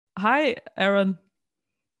Hi, Aaron.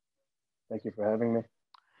 Thank you for having me.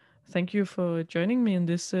 Thank you for joining me in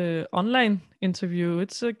this online interview.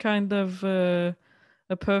 It's a kind of a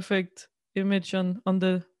perfect image on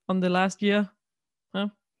the last year, huh?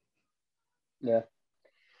 Yeah,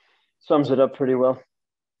 sums it up pretty well.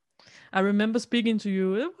 I remember speaking to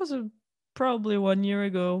you. It was probably 1 year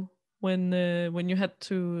ago when you had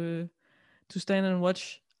to stand and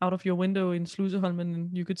watch out of your window in Sluseholmen,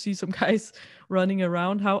 and you could see some guys running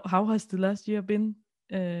around. How has the last year been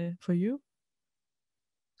for you?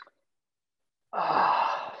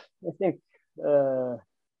 I think, yeah,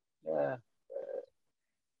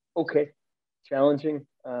 okay, challenging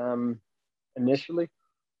initially.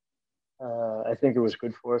 I think it was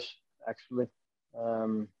good for us, actually.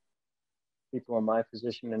 Um, People in my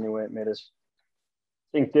position, anyway, it made us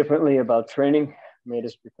think differently about training, made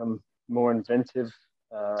us become more inventive,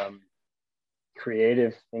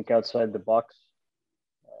 creative, think outside the box.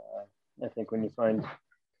 I think when you find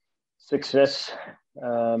success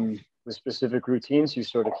with specific routines, you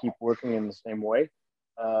sort of keep working in the same way,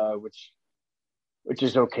 which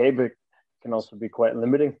is okay, but can also be quite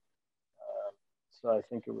limiting. So I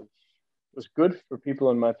think it was good for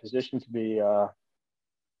people in my position to be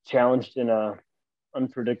challenged in a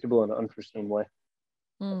unpredictable and unforeseen way.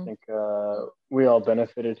 I think we all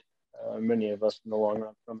benefited, many of us in the long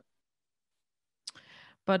run from it.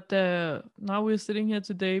 But now we're sitting here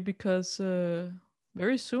today because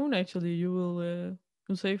very soon, actually, you'll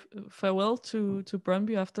say farewell to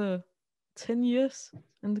Brøndby after 10 years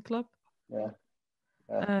in the club. Yeah.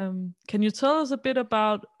 Yeah. Can you tell us a bit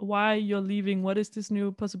about why you're leaving? What is this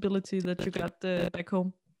new possibility that you got back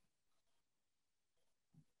home?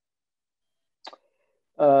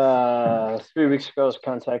 3 weeks ago, I was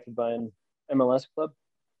contacted by an MLS club.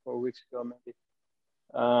 4 weeks ago, maybe.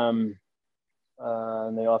 And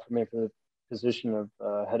they offered me for the position of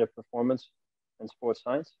head of performance and sports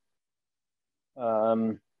science.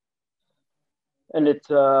 And it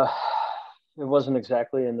wasn't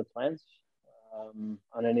exactly in the plans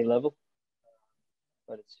on any level,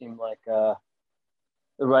 but it seemed like the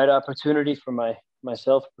right opportunity for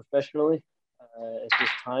myself professionally at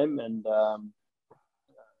this time, and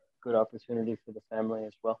good opportunity for the family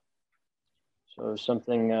as well. So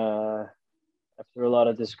something after a lot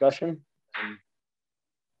of discussion and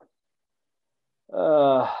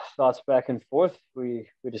thoughts back and forth, we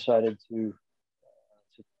decided to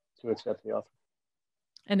accept the offer.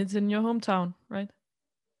 And it's in your hometown, right?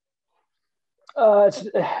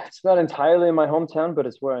 It's not entirely in my hometown, but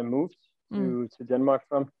it's where I moved to Denmark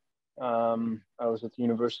from. I was at the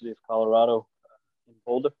University of Colorado in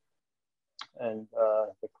Boulder, and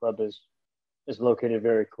the club is located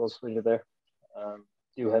very closely to there.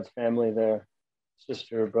 Do have family there,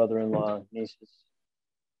 sister, brother-in-law, nieces,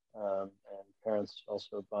 and parents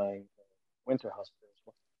also buying a winter house there as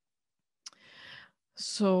well.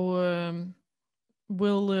 So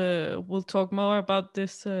we'll talk more about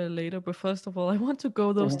this later. But first of all, I want to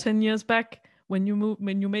go those 10 years back when you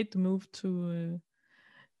made the move to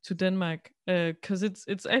Denmark, because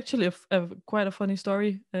it's actually quite a funny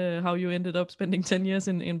story how you ended up spending 10 years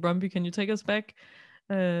in Brøndby. Can you take us back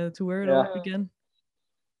to where it all began?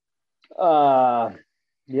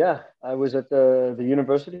 Yeah, I was at the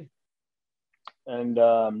university, and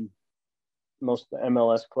most of the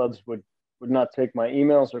MLS clubs would not take my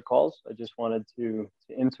emails or calls. I just wanted to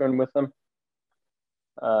intern with them,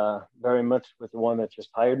 very much with the one that just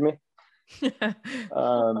hired me,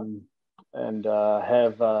 and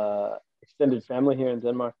have extended family here in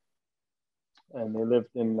Denmark. And they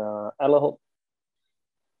lived in Allerholt,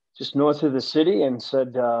 just north of the city, and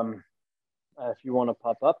said, if you want to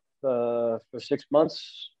pop up for 6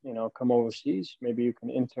 months, come overseas. Maybe you can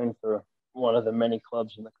intern for one of the many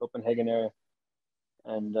clubs in the Copenhagen area.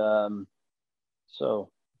 And so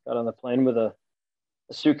got on the plane with a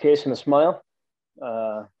suitcase and a smile.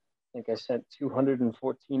 I think I sent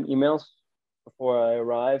 214 emails before I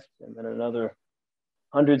arrived, and then another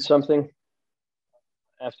 100 something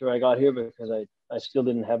after I got here, because I still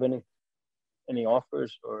didn't have any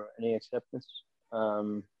offers or any acceptance.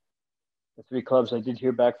 The 3 clubs I did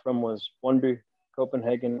hear back from was Brøndby,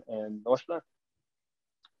 Copenhagen, and Nordsjælland.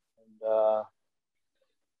 And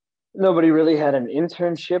nobody really had an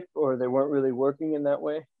internship, or they weren't really working in that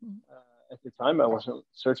way. At the time, I wasn't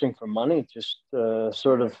searching for money, just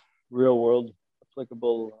sort of real world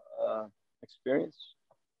applicable experience.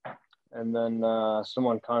 And then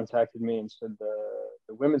someone contacted me and said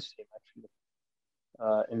the women's team actually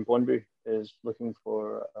in Brøndby is looking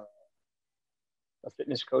for a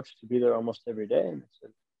fitness coach to be there almost every day. And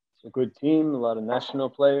it's a good team, a lot of national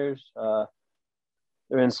players.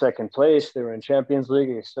 they're in second place. They were in Champions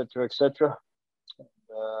League, etc., etc.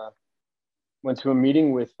 Went to a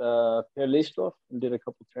meeting with Per Leesdorf and did a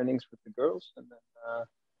couple trainings with the girls, and then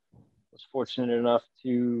was fortunate enough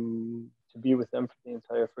to be with them for the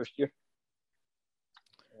entire first year.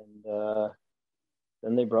 And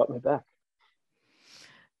then they brought me back.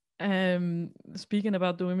 Speaking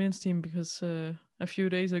about the women's team, because a few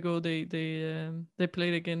days ago they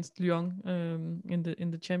played against Lyon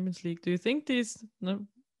in the Champions League. Do you think these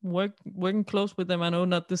working close with them? I know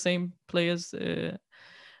not the same players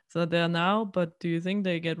that they are now, but do you think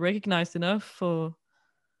they get recognized enough for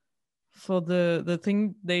the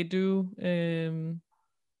thing they do,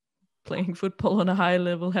 playing football on a high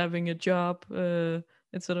level, having a job,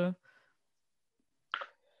 etc.?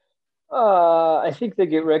 I think they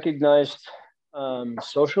get recognized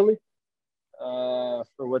socially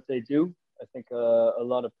for what they do. I think a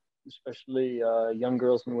lot of, especially young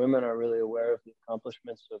girls and women, are really aware of the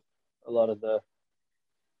accomplishments of a lot of the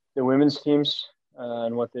women's teams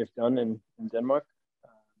and what they've done in Denmark.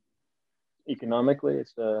 Economically,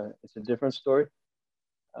 it's a different story.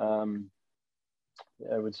 I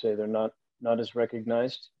would say they're not as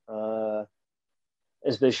recognized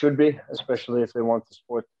as they should be, especially if they want the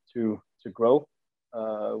sport to grow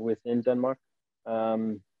within Denmark.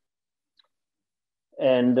 And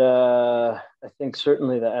I think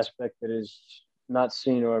certainly the aspect that is not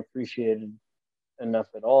seen or appreciated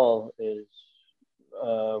enough at all is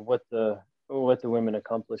what the women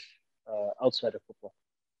accomplish outside of football.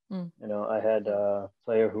 You know, I had a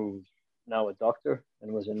player who's now a doctor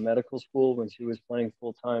and was in medical school when she was playing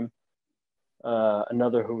full time.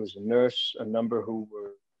 Another who was a nurse, a number who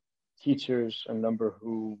were teachers, a number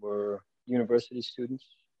who were university students,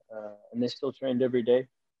 and they still trained every day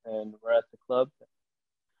and were at the club,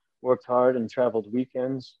 worked hard and traveled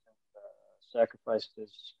weekends, and sacrificed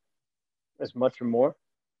as much or more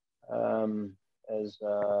as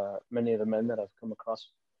many of the men that I've come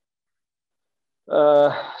across.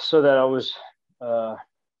 So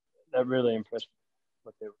that really impressed me,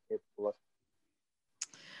 what they were capable of.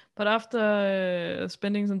 But after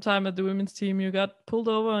spending some time at the women's team, you got pulled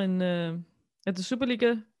over at the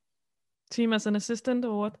Superliga team as an assistant,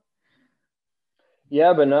 or what?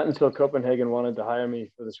 Yeah, but not until Copenhagen wanted to hire me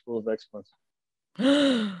for the School of Excellence.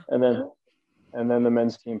 and then the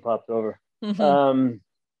men's team popped over. Mm-hmm.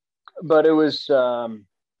 But it was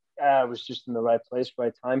just in the right place,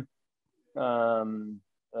 right time.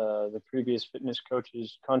 The previous fitness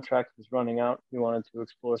coach's contract was running out. He wanted to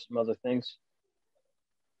explore some other things.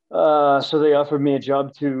 So they offered me a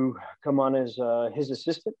job to come on as his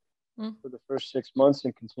assistant for the first 6 months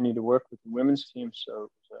and continue to work with the women's team. So it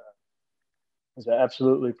was an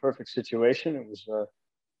absolutely perfect situation. It was,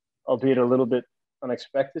 albeit a little bit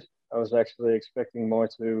unexpected. I was actually expecting more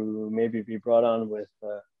to maybe be brought on with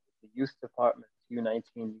the youth department, U19,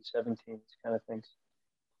 U17, these kind of things.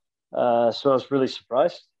 So I was really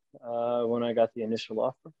surprised when I got the initial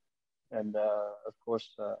offer, and of course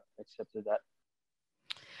accepted that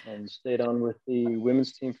and stayed on with the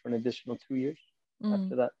women's team for an additional 2 years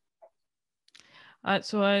after that.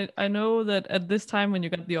 So I know that at this time when you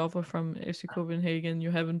got the offer from FC Copenhagen,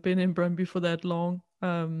 you haven't been in Brøndby for that long.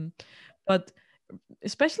 But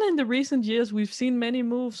especially in the recent years, we've seen many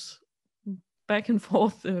moves back and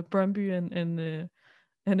forth, Brøndby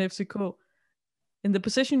and FCK. In the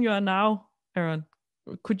position you are now, Ahron,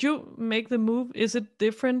 could you make the move? Is it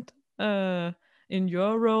different in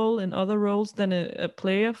your role and other roles than a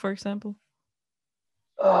player, for example?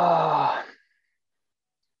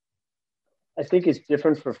 I think it's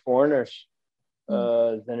different for foreigners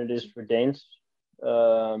than it is for Danes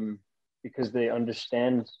because they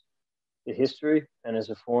understand the history, and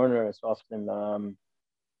as a foreigner, it's often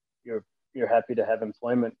you're happy to have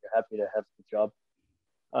employment, you're happy to have the job,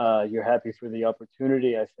 you're happy for the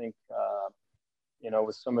opportunity. I think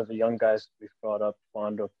with some of the young guys that we've brought up,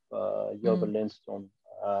 Fondrup, Jobber Lindstrøm,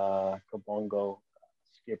 Kabongo,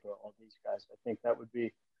 Skipper, all these guys, I think that would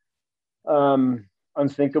be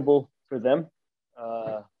unthinkable for them.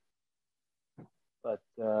 But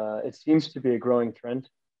it seems to be a growing trend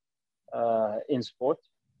in sport.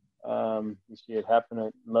 You see it happen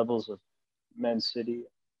at levels of Man City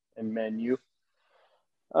and Man U.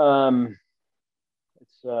 I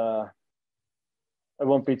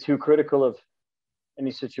won't be too critical of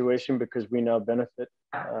any situation because we now benefit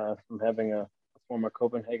from having a former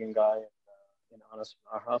Copenhagen guy in Anders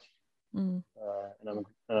Arhoff. And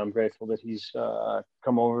I'm grateful that he's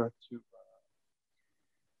come over to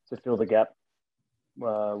fill the gap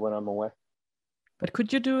when I'm away. But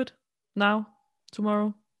could you do it now,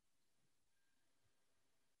 tomorrow?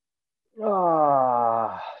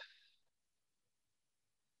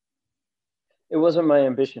 it wasn't my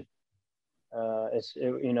ambition.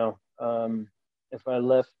 If I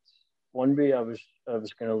left Brøndby, I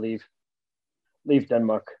was going to leave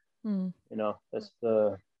Denmark. That's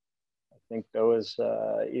I think that was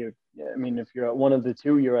if you're at one of the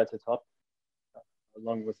two, you're at the top,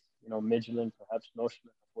 along with Midtjylland, perhaps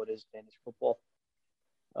Norseman of what is Danish football.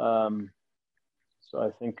 So I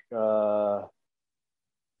think it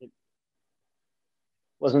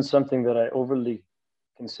wasn't something that I overly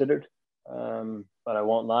considered. But I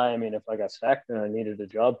won't lie. I mean, if I got sacked and I needed a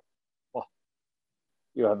job, well,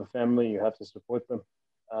 you have a family, you have to support them.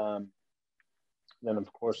 Then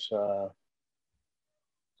of course,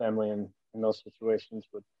 family in those situations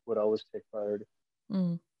would always take priority.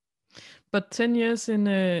 But 10 years in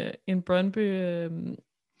Brøndby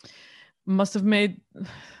must have made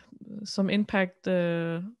some impact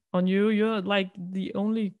on you. You're like the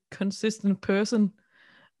only consistent person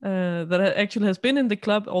that actually has been in the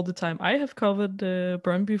club all the time. I have covered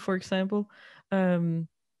Brøndby, for example.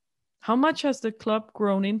 How much has the club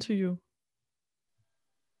grown into you?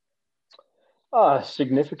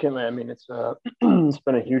 Significantly. I mean, it's it's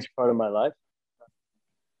been a huge part of my life.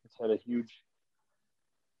 It's had a huge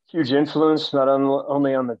influence, not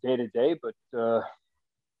only on the day-to-day, but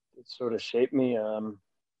it sort of shaped me in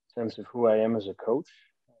terms of who I am as a coach,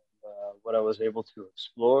 what I was able to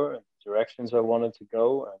explore, and directions I wanted to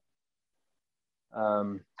go,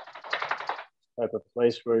 and type of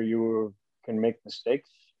place where you can make mistakes,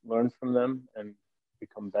 learn from them, and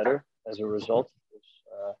become better as a result.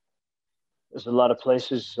 There's a lot of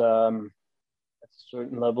places at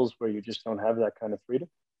certain levels where you just don't have that kind of freedom,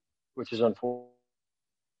 which is unfortunate,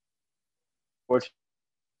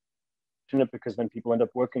 because then people end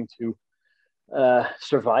up working to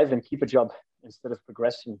survive and keep a job instead of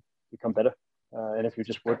progress and become better. And if you're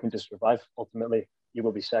just working to survive, ultimately you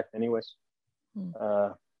will be sacked anyways.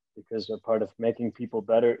 Because a part of making people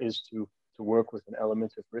better is to work with an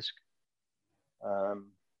element of risk.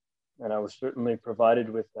 And I was certainly provided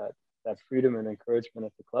with that freedom and encouragement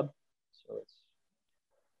at the club. So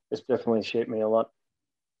it's definitely shaped me a lot.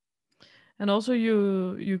 And also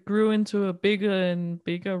you grew into a bigger and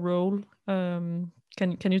bigger role. Can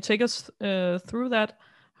you take us through that,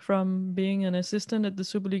 from being an assistant at the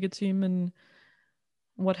Superliga team, and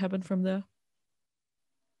what happened from there?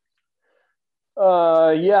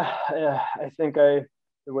 I think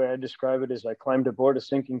the way I describe it is I climbed aboard a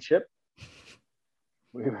sinking ship.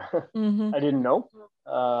 I didn't know.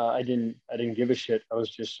 I didn't give a shit. I was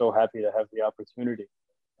just so happy to have the opportunity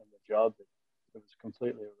and the job. It was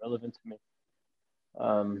completely irrelevant to me.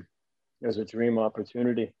 It was a dream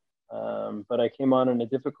opportunity. But I came on in a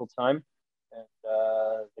difficult time, and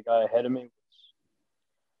the guy ahead of me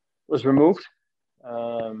was removed.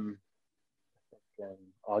 I think in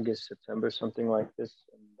August, September, something like this,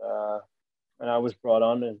 and I was brought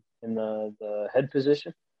on in the head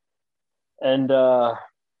position. And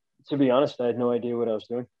to be honest, I had no idea what I was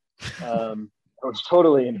doing. I was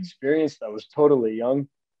totally inexperienced. I was totally young.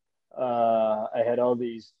 I had all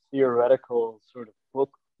these theoretical sort of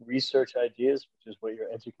book research ideas, which is what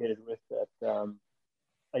you're educated with at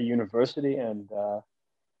a university. And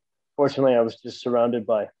fortunately, I was just surrounded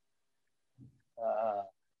by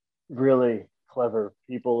really clever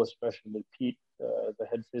people, especially Pete, the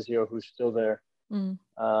head physio, who's still there. And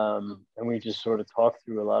we just sort of talked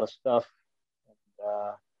through a lot of stuff.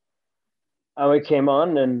 And I came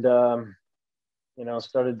on and,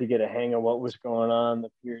 started to get a hang of what was going on, the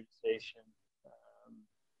periodization,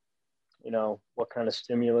 what kind of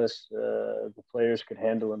stimulus the players could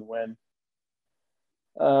handle and when.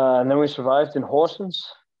 And then we survived in Horsens.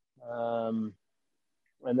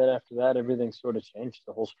 And then after that, everything sort of changed.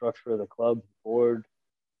 The whole structure of the club, the board,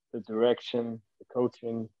 the direction, the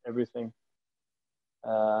coaching, everything.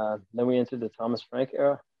 Then we entered the Thomas Frank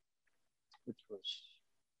era, which was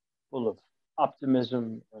full of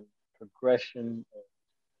optimism and progression, and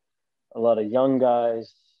a lot of young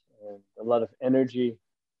guys and a lot of energy.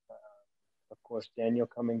 Of course, Daniel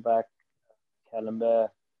coming back,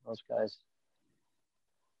 Kallenberg, those guys.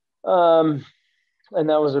 And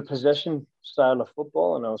that was a possession style of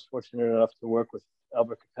football, and I was fortunate enough to work with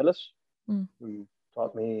Albert Capellas, who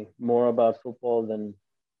taught me more about football than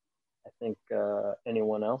I think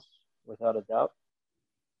anyone else, without a doubt,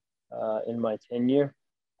 in my tenure.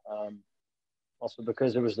 Also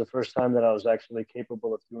because it was the first time that I was actually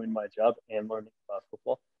capable of doing my job and learning about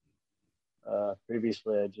football.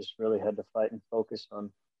 Previously, I just really had to fight and focus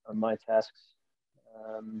on my tasks.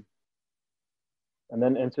 And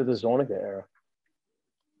then enter the Zorniger era.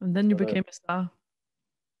 And then you became a star.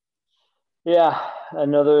 Yeah, I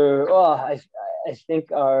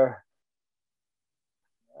think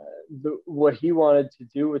what he wanted to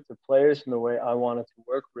do with the players and the way I wanted to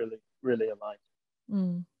work really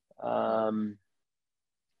aligned.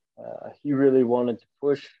 He really wanted to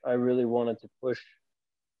push. I really wanted to push.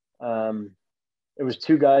 It was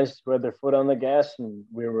two guys who had their foot on the gas, and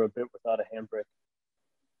we were a bit without a handbrake.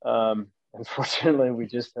 Unfortunately, we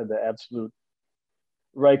just had the absolute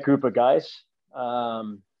right group of guys.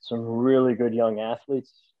 Some really good young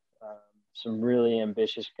athletes, some really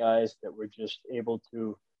ambitious guys that were just able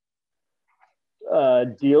to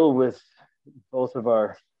deal with both of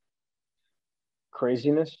our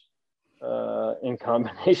craziness in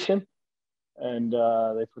combination, and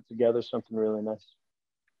they put together something really nice.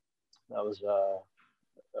 That was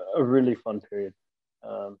a really fun period.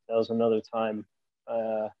 That was another time.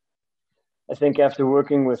 I think after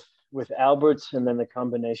working with Alberts and then the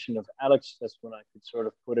combination of Alex, that's when I could sort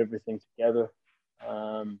of put everything together.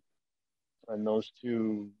 And those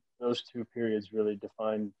two periods really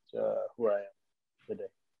defined who I am today.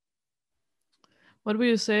 What would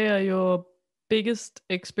you say are your biggest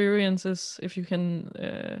experiences, if you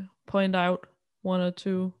can point out one or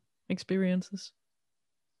two experiences?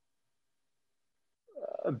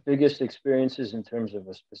 Biggest experiences in terms of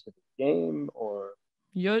a specific game, or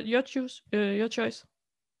your choice.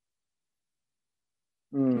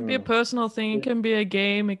 It can be a personal thing. It can be a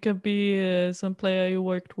game. It could be some player you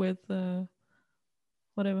worked with.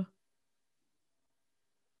 Whatever.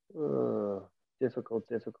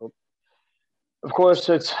 Difficult. Of course,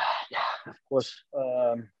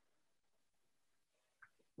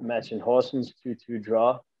 match in Horsens 2-2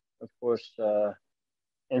 draw. Of course,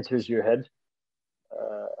 enters your head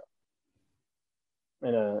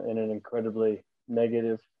in an incredibly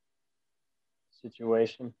negative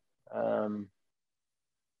situation.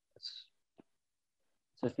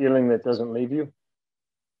 It's a feeling that doesn't leave you.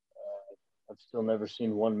 I've still never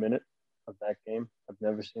seen 1 minute of that game. I've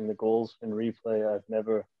never seen the goals in replay.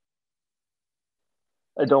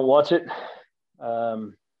 I don't watch it.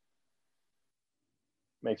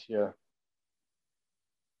 Makes you a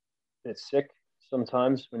bit sick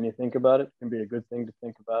sometimes when you think about it. It can be a good thing to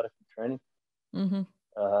think about if you're training.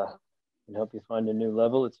 Can help you find a new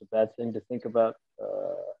level. It's a bad thing to think about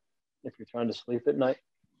if you're trying to sleep at night.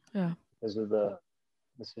 Yeah. Because of the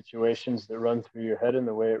situations that run through your head and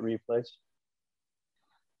the way it replays.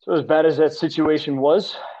 So as bad as that situation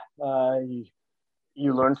was,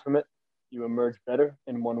 you learn from it. You emerge better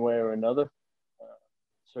in one way or another.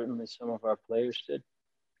 Certainly some of our players did.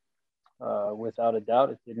 Without a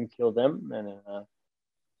doubt, it didn't kill them, and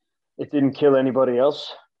it didn't kill anybody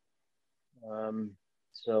else.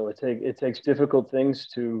 So it takes difficult things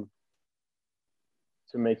to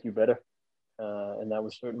make you better, and that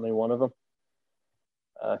was certainly one of them.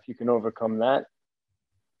 If you can overcome that,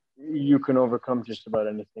 you can overcome just about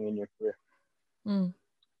anything in your career.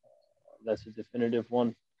 That's a definitive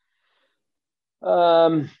one.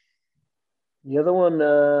 The other one,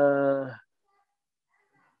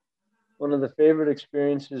 one of the favorite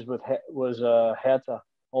experiences was Hertha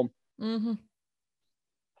home. 3-1,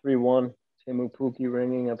 Teemu Pukki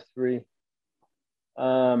ringing up 3.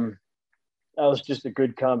 That was just a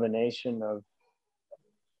good combination of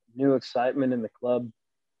new excitement in the club,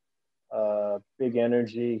 big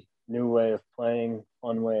energy, new way of playing,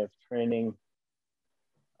 fun way of training,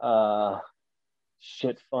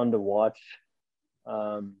 shit fun to watch,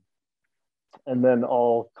 and then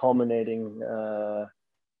all culminating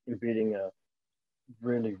in beating a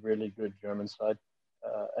really, really good German side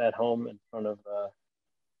at home in front of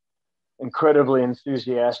incredibly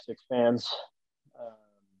enthusiastic fans.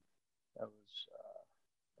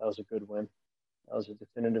 That was a good win. That was a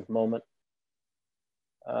definitive moment.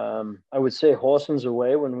 I would say Horsens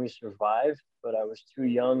away when we survived, but I was too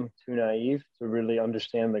young, too naive to really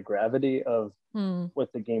understand the gravity of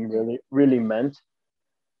what the game really meant.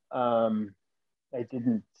 I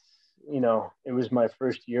didn't, it was my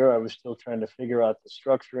first year. I was still trying to figure out the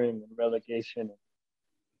structuring and relegation.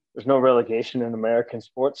 There's no relegation in American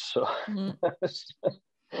sports, so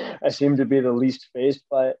I seem to be the least fazed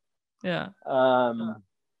by it. Yeah.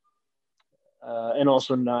 And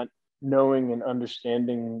also not knowing and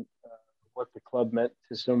understanding what the club meant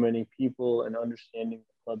to so many people and understanding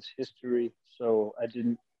the club's history. So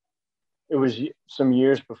it was some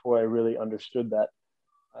years before I really understood that.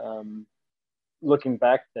 Looking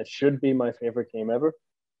back, that should be my favorite game ever.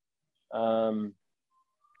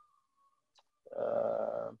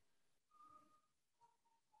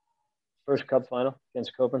 First cup final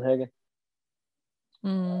against Copenhagen.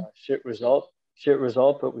 Shit result,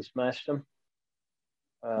 but we smashed them.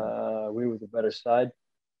 We were the better side.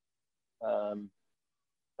 I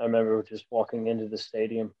remember just walking into the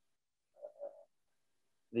stadium,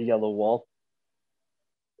 the yellow wall,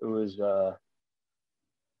 it was, I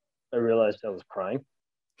realized I was crying,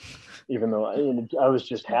 even though I was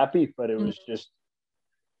just happy, but it was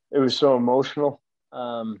so emotional.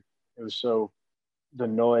 It was so, the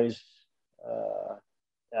noise.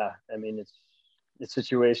 Yeah, I mean, it's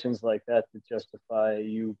situations like that that justify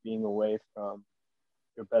you being away from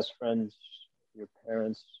your best friends, your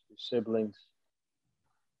parents, your siblings.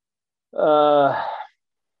 Yeah,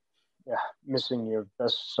 missing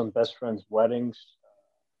some best friends' weddings,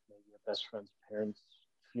 maybe your best friend's parents'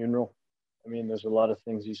 funeral. I mean, there's a lot of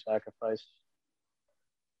things you sacrifice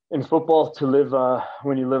in football to live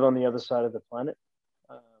when you live on the other side of the planet.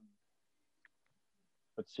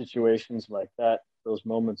 But situations like that, those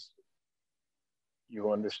moments,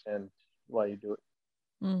 you understand why you do it.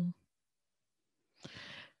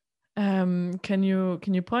 Mm. Can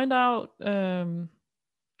you point out a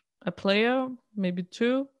player, maybe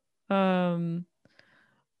two,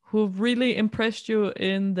 who really impressed you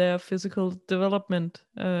in their physical development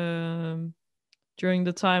during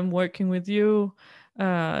the time working with you?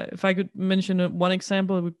 If I could mention one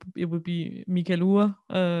example, it would be Mikael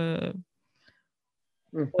Uhre.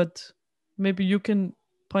 But maybe you can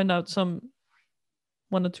point out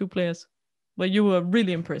one or two players where you were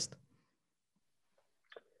really impressed.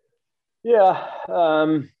 Yeah,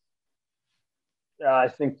 yeah. I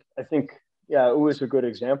think yeah, it was a good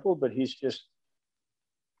example, but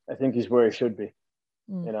I think he's where he should be.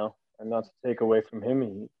 You know, and not to take away from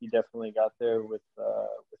him, he definitely got there with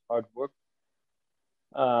hard work.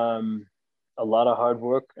 A lot of hard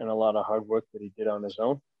work and a lot of hard work that he did on his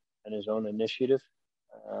own and his own initiative.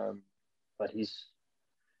 But he's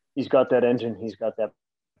got that engine. He's got that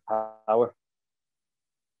power.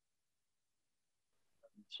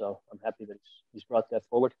 So I'm happy that he's brought that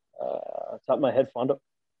forward. Top of my head, Fondo,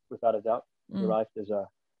 without a doubt. He arrived as a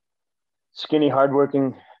skinny,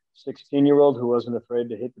 hardworking 16-year-old who wasn't afraid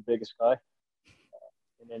to hit the biggest guy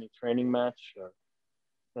in any training match or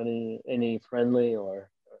any friendly or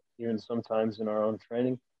even sometimes in our own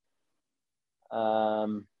training.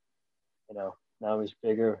 You know, now he's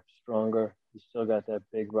bigger, stronger. He's still got that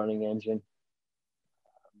big running engine.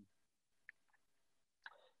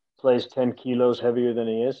 Plays 10 kilos heavier than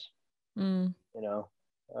he is. You know,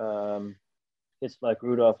 it's like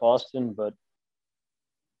Rudolph Austin, but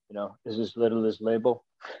you know, is as little as label.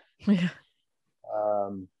 Yeah.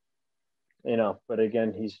 You know, but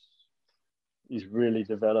again, he's really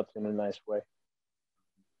developed in a nice way.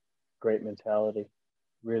 Great mentality,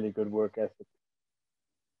 really good work ethic.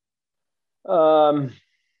 I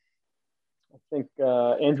think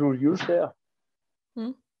Andrew Hughes there.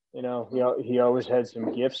 You know, he always had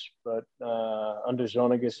some gifts, but under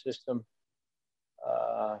Zoniga's system,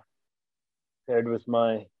 paired with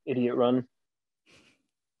my idiot run,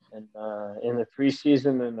 and in the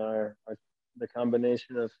preseason and the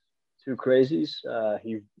combination of two crazies,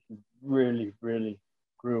 he really, really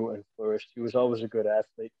grew and flourished. He was always a good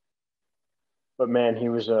athlete, but man, he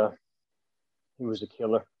was a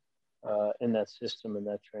killer in that system and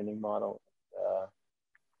that training model.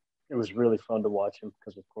 It was really fun to watch him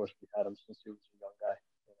because, of course, we had him since he was a young guy.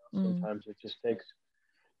 You know, sometimes it just takes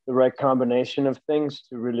the right combination of things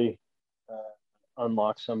to really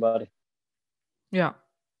unlock somebody. Yeah.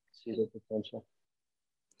 See the potential.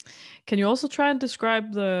 Can you also try and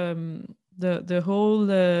describe the whole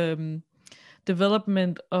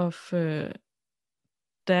development of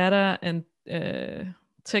data and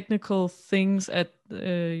technical things at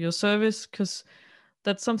your service? Because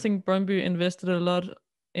that's something Brøndby invested a lot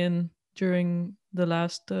in during the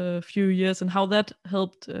last few years, and how that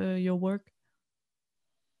helped your work.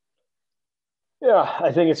 Yeah,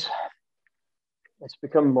 I think it's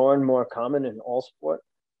become more and more common in all sport.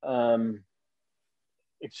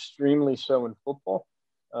 Extremely so in football,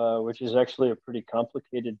 which is actually a pretty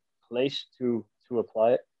complicated place to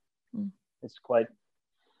apply it. It's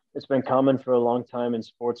been common for a long time in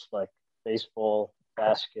sports like baseball,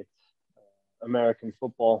 basket, American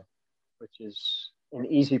football, which is an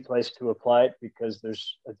easy place to apply it because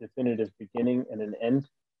there's a definitive beginning and an end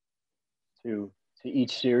to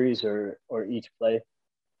each series or each play.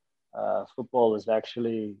 Football is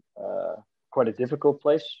actually quite a difficult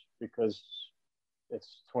place because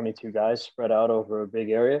it's 22 guys spread out over a big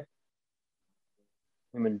area.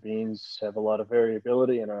 Human beings have a lot of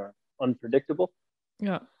variability and are unpredictable.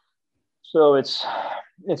 Yeah. So it's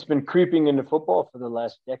been creeping into football for the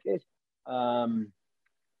last decade.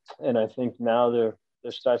 And I think now there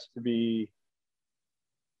starts to be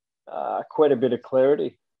quite a bit of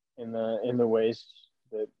clarity in the ways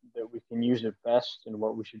that we can use it best and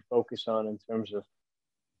what we should focus on in terms of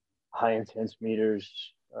high intense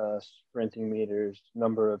meters, sprinting meters,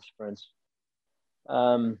 number of sprints.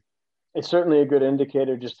 It's certainly a good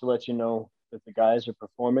indicator just to let you know that the guys are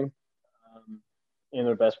performing in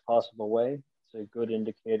their best possible way. It's a good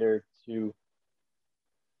indicator to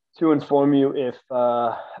inform you if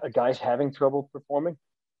a guy's having trouble performing,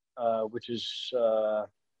 which is,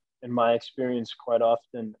 in my experience, quite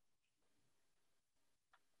often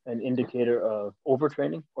an indicator of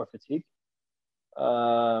overtraining or fatigue.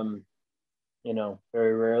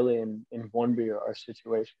 Very rarely in Brøndby, our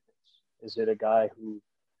situation is it a guy who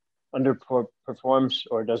underperforms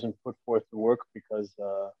or doesn't put forth the work because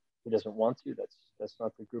he doesn't want to. That's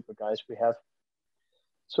not the group of guys we have.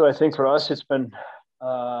 So I think for us, it's been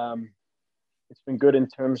good in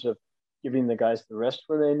terms of giving the guys the rest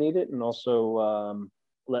where they need it, and also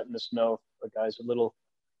letting us know if a guy's a little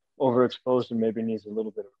overexposed and maybe needs a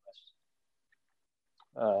little bit of rest.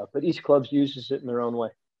 But each club uses it in their own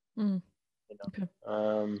way. Okay.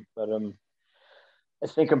 But I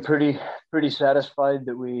think I'm pretty satisfied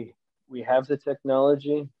that we have the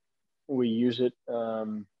technology. We use it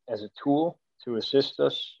as a tool to assist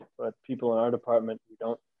us, but people in our department, we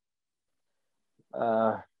don't.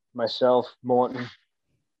 Myself, Morten,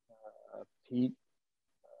 Pete,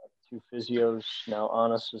 two physios, now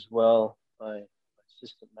Honest as well, my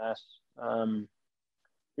assistant Mass.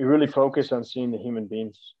 We really focus on seeing the human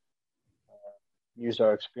beings, use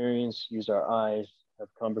our experience, use our eyes, have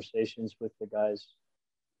conversations with the guys,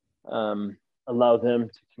 allow them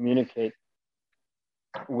to communicate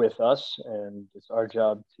with us, and it's our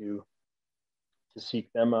job to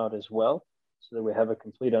seek them out as well, so that we have a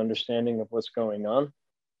complete understanding of what's going on.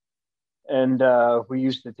 And we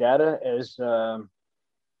use the data as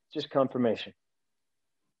just confirmation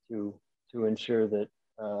to ensure that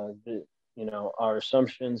our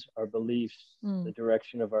assumptions, our beliefs, the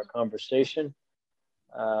direction of our conversation,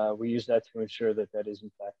 we use that to ensure that is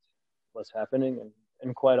in fact what's happening.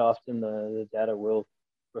 And quite often the data will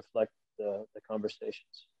reflect the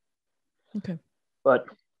conversations. Okay. But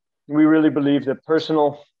we really believe that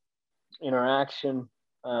personal interaction,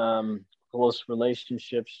 close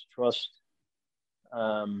relationships, trust,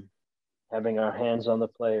 having our hands on the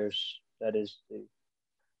players, that is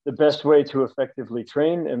the best way to effectively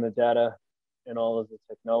train, and the data and all of the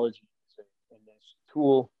technology in this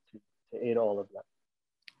tool to aid all of that.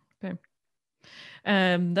 Okay.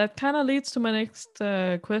 That kind of leads to my next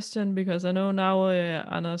question, because I know now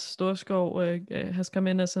Anders Storskov has come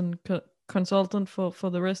in as a consultant for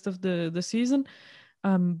the rest of the season.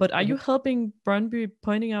 But are you helping Brøndby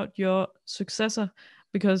pointing out your successor?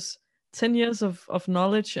 Because 10 years of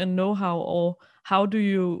knowledge and know-how, or how do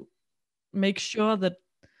you make sure that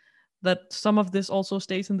some of this also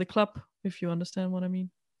stays in the club, if you understand what I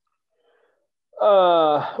mean?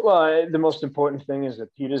 Well, the most important thing is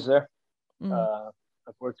that Pete is there.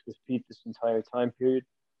 I've worked with Pete this entire time period,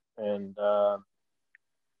 and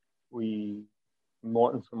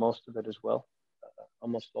Morten for most of it as well,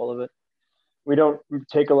 almost all of it. We don't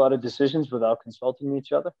take a lot of decisions without consulting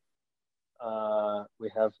each other. We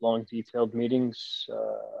have long, detailed meetings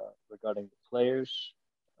regarding the players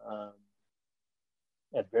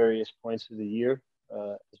at various points of the year,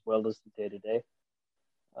 as well as the day-to-day.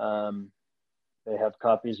 They have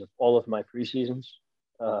copies of all of my preseasons,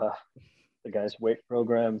 the guys' weight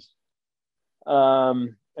programs. But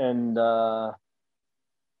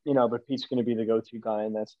Pete's going to be the go-to guy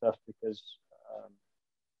in that stuff, because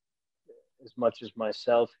as much as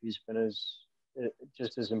myself, he's been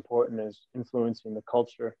just as important as influencing the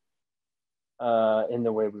culture in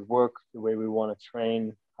the way we work, the way we want to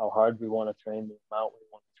train, how hard we want to train, the amount we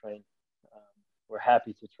want to train. We're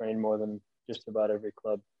happy to train more than just about every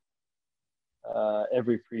club,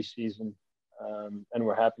 every preseason, and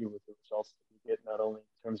we're happy with the results that we get, not only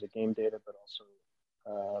in terms of game data, but also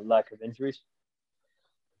lack of injuries.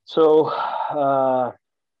 So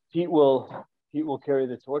Pete will carry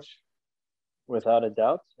the torch without a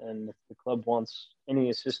doubt, and if the club wants any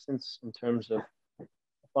assistance in terms of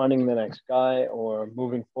finding the next guy or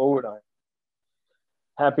moving forward, I'm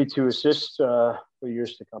happy to assist for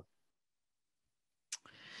years to come.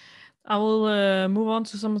 I will move on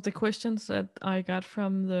to some of the questions that I got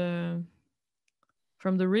from the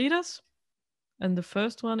readers, and the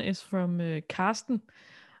first one is from Carsten.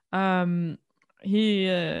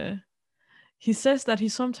 He says that he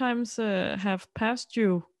sometimes have passed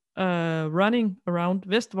you running around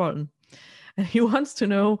Vestvolden, and he wants to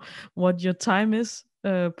know what your time is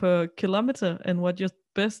per kilometer and what your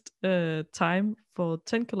best time for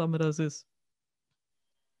 10 kilometers is.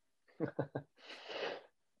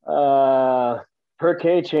 Per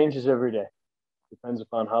K changes every day. Depends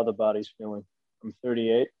upon how the body's feeling. I'm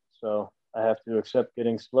 38, so I have to accept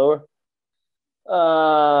getting slower.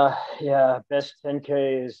 Best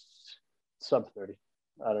 10K is sub 30.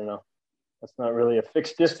 I don't know. That's not really a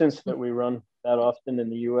fixed distance that we run that often in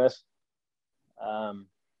the US. I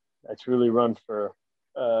truly run for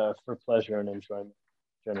pleasure and enjoyment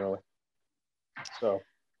generally. So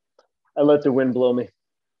I let the wind blow me.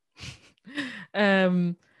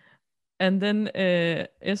 And then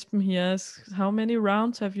Esben, he asks, how many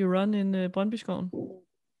rounds have you run in Brøndbyskoven?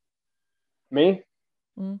 Me?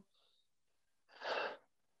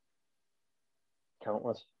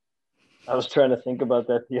 Countless. I was trying to think about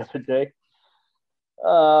that the other day.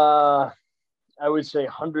 I would say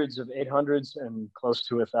hundreds of 800s and close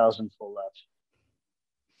to 1,000 full laps.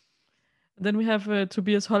 Then we have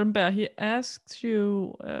Tobias Holmberg. He asked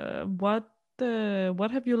you, what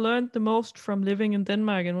have you learned the most from living in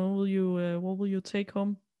Denmark, and what will you take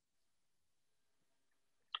home?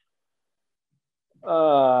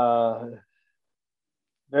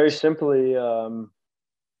 Very simply,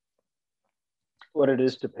 what it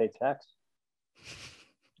is to pay tax,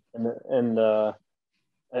 and I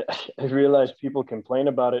realize people complain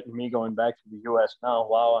about it, and me going back to the US now,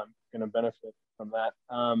 wow, I'm going to benefit from that.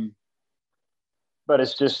 But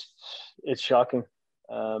it's shocking.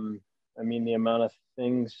 I mean, the amount of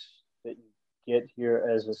things that you get here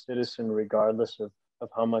as a citizen, regardless of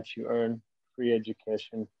how much you earn, free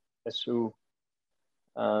education, SU.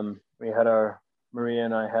 Maria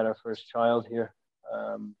and I had our first child here.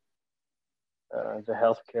 The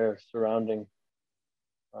healthcare surrounding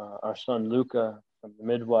our son Luca, from the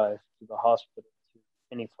midwife to the hospital to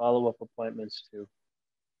any follow-up appointments to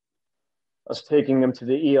us taking him to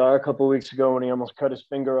the ER a couple of weeks ago when he almost cut his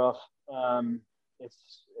finger off.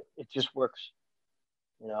 It just works,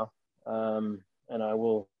 you know. And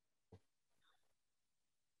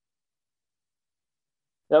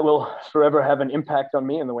that will forever have an impact on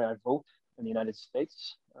me and the way I vote in the United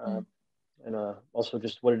States, and also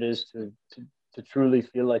just what it is to truly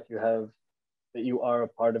feel like that you are a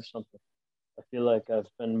part of something. I feel like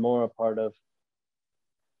I've been more a part of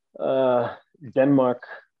Denmark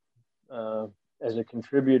as a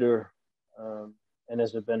contributor and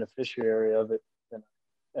as a beneficiary of it than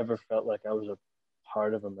I ever felt like I was a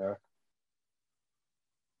part of America.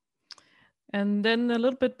 And then a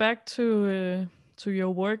little bit back to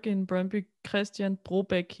your work in Brøndby, Christian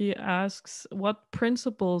Brobeck, he asks, what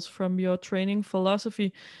principles from your training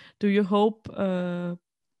philosophy do you hope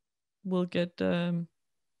will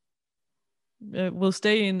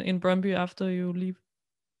stay in Brøndby after you leave?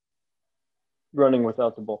 Running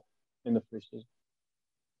without the ball in the preseason,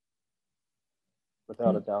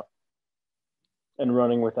 without a doubt. And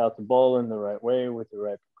running without the ball in the right way, with the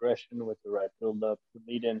right progression, with the right build-up, the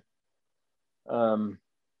lead-in.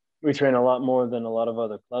 We train a lot more than a lot of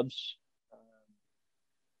other clubs.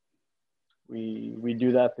 We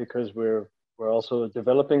do that because we're also a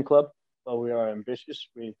developing club, but we are ambitious.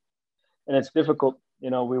 And it's difficult.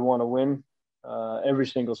 You know, we want to win every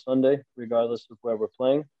single Sunday, regardless of where we're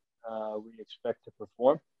playing. We expect to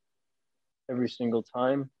perform every single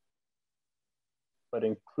time, but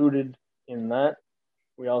included in that,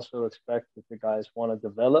 we also expect that the guys want to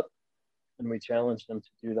develop, and we challenge them to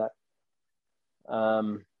do that.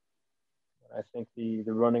 I think the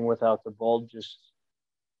running without the ball just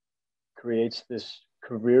creates this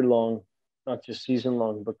career-long, not just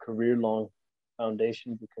season-long, but career-long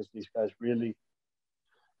foundation, because these guys really,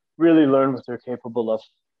 really learn what they're capable of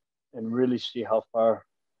and really see how far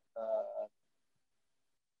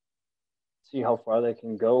they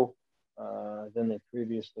can go than they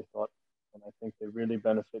previously thought. And I think they really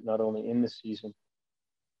benefit not only in the season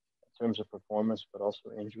in terms of performance, but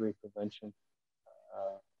also injury prevention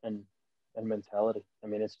and mentality. I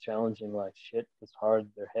mean, it's challenging like shit. It's hard.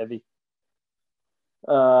 They're heavy.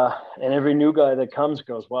 And every new guy that comes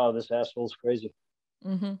goes, wow, this asshole's crazy.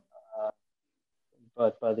 Mm-hmm.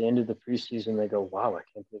 But by the end of the preseason, they go, wow, I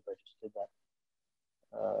can't believe I just did that.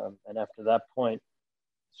 And after that point,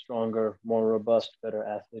 stronger, more robust, better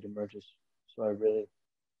athlete emerges. So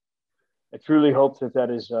I truly hope that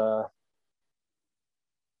is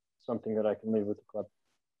something that I can leave with the club.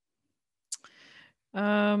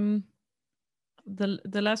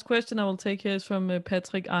 The last question I will take here is from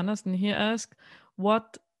Patrick Andersen. He asked,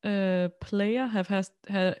 what player have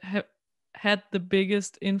had the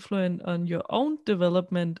biggest influence on your own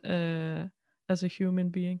development as a human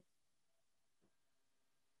being?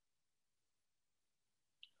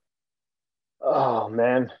 Oh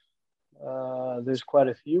man, there's quite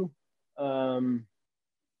a few. I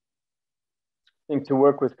think to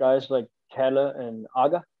work with guys like Kalle and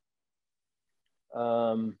Aga,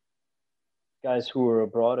 guys who are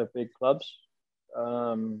abroad at big clubs,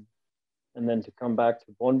 and then to come back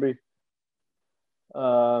to Brøndby.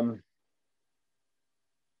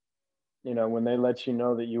 When they let you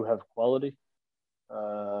know that you have quality,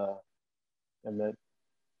 and that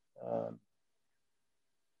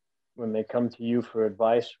when they come to you for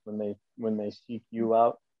advice, when they seek you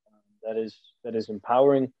out, that is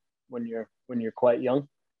empowering when you're quite young.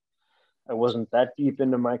 I wasn't that deep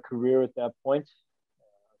into my career at that point.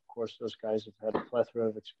 Of course, those guys have had a plethora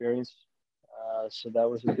of experience, so that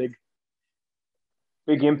was a big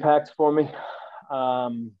impact for me.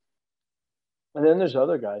 And then there's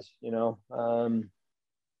other guys, a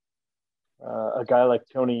guy like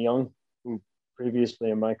Tony Young, who previously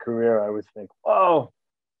in my career I would think, "Whoa,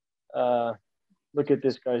 look at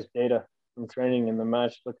this guy's data from training in the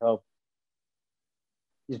match. Look how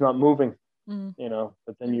he's not moving."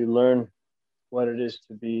 But then you learn what it is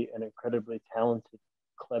to be an incredibly talented,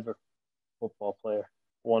 clever football player,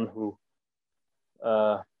 one who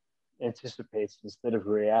anticipates instead of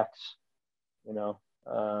reacts, and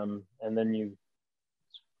then a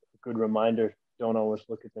good reminder, don't always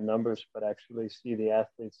look at the numbers, but actually see the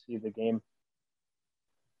athletes, see the game.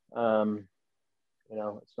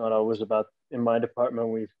 It's not always about, in my department,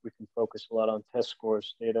 we can focus a lot on test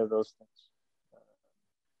scores, data, those things.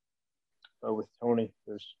 But with Tony,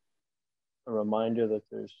 there's a reminder that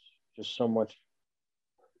there's just so much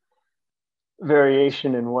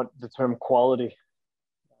variation in what the term quality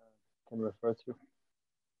can refer to.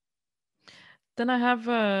 Then I have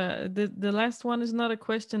the last one is not a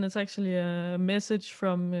question, it's actually a message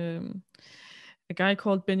from a guy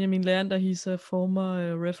called Benjamin Leander. He's a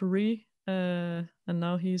former referee, and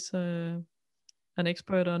now he's an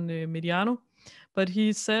expert on Mediano. But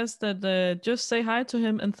he says that just say hi to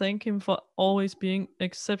him and thank him for always being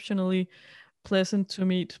exceptionally pleasant to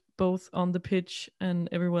meet, both on the pitch and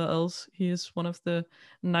everywhere else. He is one of the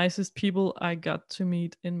nicest people I got to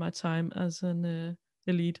meet in my time as an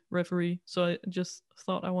elite referee. So I just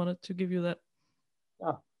thought I wanted to give you that.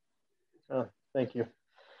 Oh, thank you.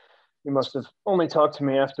 You must have only talked to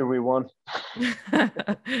me after we won.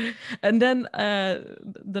 And then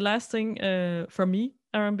the last thing from me,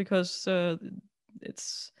 Ahron, because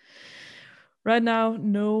it's right now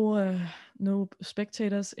no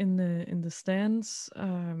spectators in the stands.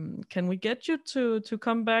 Can we get you to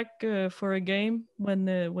come back for a game when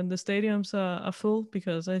the stadiums are full?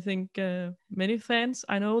 Because I think many fans,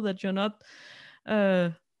 I know that you're not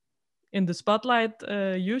in the spotlight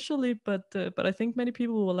usually, but I think many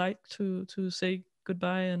people would like to say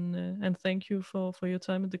goodbye and thank you for your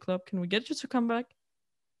time at the club. Can we get you to come back?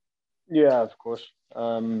 Yeah, of course.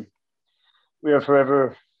 We are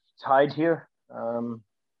forever tied here.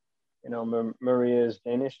 Maria is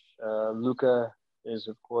Danish. Luca is,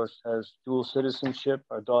 of course, has dual citizenship.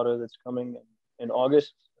 Our daughter that's coming in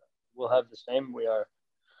August will have the same. We are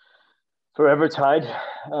forever tied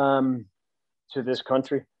to this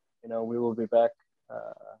country. We will be back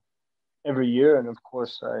every year, and of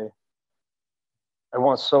course, I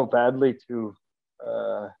want so badly to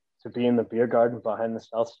be in the beer garden behind the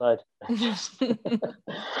south side.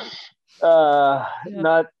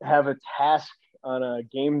 Not have a task on a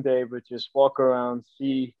game day, but just walk around,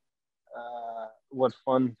 see what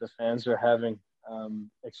fun the fans are having,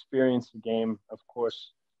 experience the game, of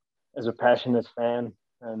course, as a passionate fan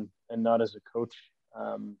and not as a coach.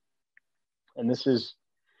 And this is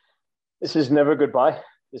never goodbye.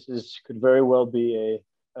 Could very well be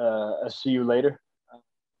a see you later.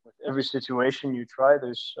 With every situation you try,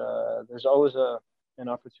 there's always an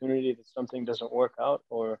opportunity that something doesn't work out,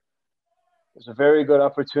 or there's a very good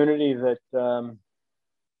opportunity that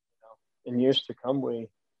in years to come we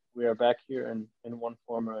are back here in one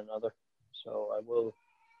form or another. So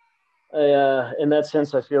in that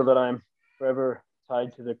sense, I feel that I'm forever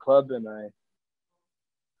tied to the club, and I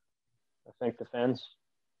thank the fans,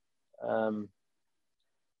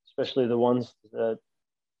 especially the ones that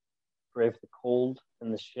brave the cold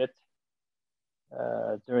and the shit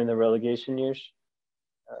during the relegation years.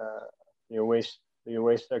 The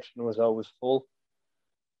away section was always full.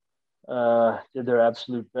 Did their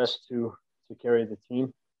absolute best to carry the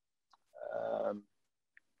team.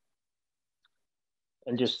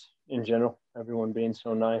 And just in general, everyone being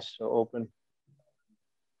so nice, so open.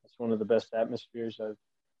 It's one of the best atmospheres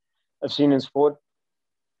I've seen in sport.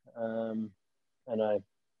 And I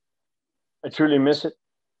truly miss it.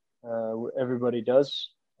 Everybody does.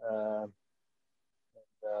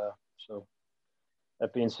 So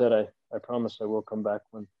that being said, I promise I will come back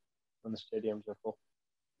when the stadiums are full.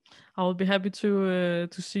 I will be happy to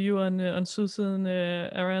see you on Sydsiden,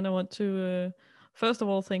 Ahron. I want to first of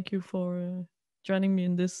all thank you for joining me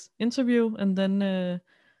in this interview, and then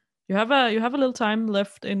you have a little time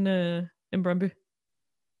left in in Brøndby?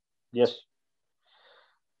 Yes.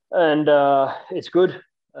 And it's good.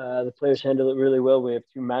 The players handle it really well. We have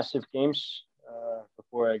 2 massive games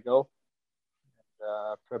before I go.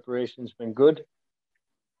 Preparation's been good.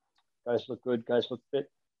 Guys look good. Guys look fit.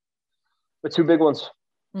 But 2 big ones.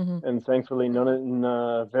 Mm-hmm. And thankfully,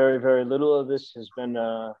 very, very little of this has been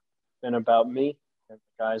about me. And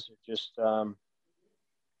the guys are just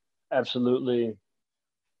absolutely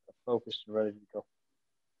focused and ready to go.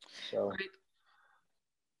 So, great.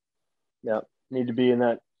 Yeah, need to be in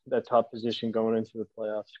that top position going into the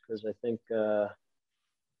playoffs, because I think, they're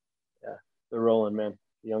rolling, man.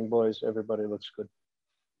 The young boys, everybody looks good.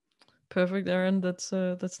 Perfect, Ahron.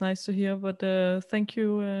 That's nice to hear. But thank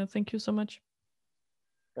you so much.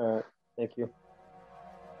 Thank you.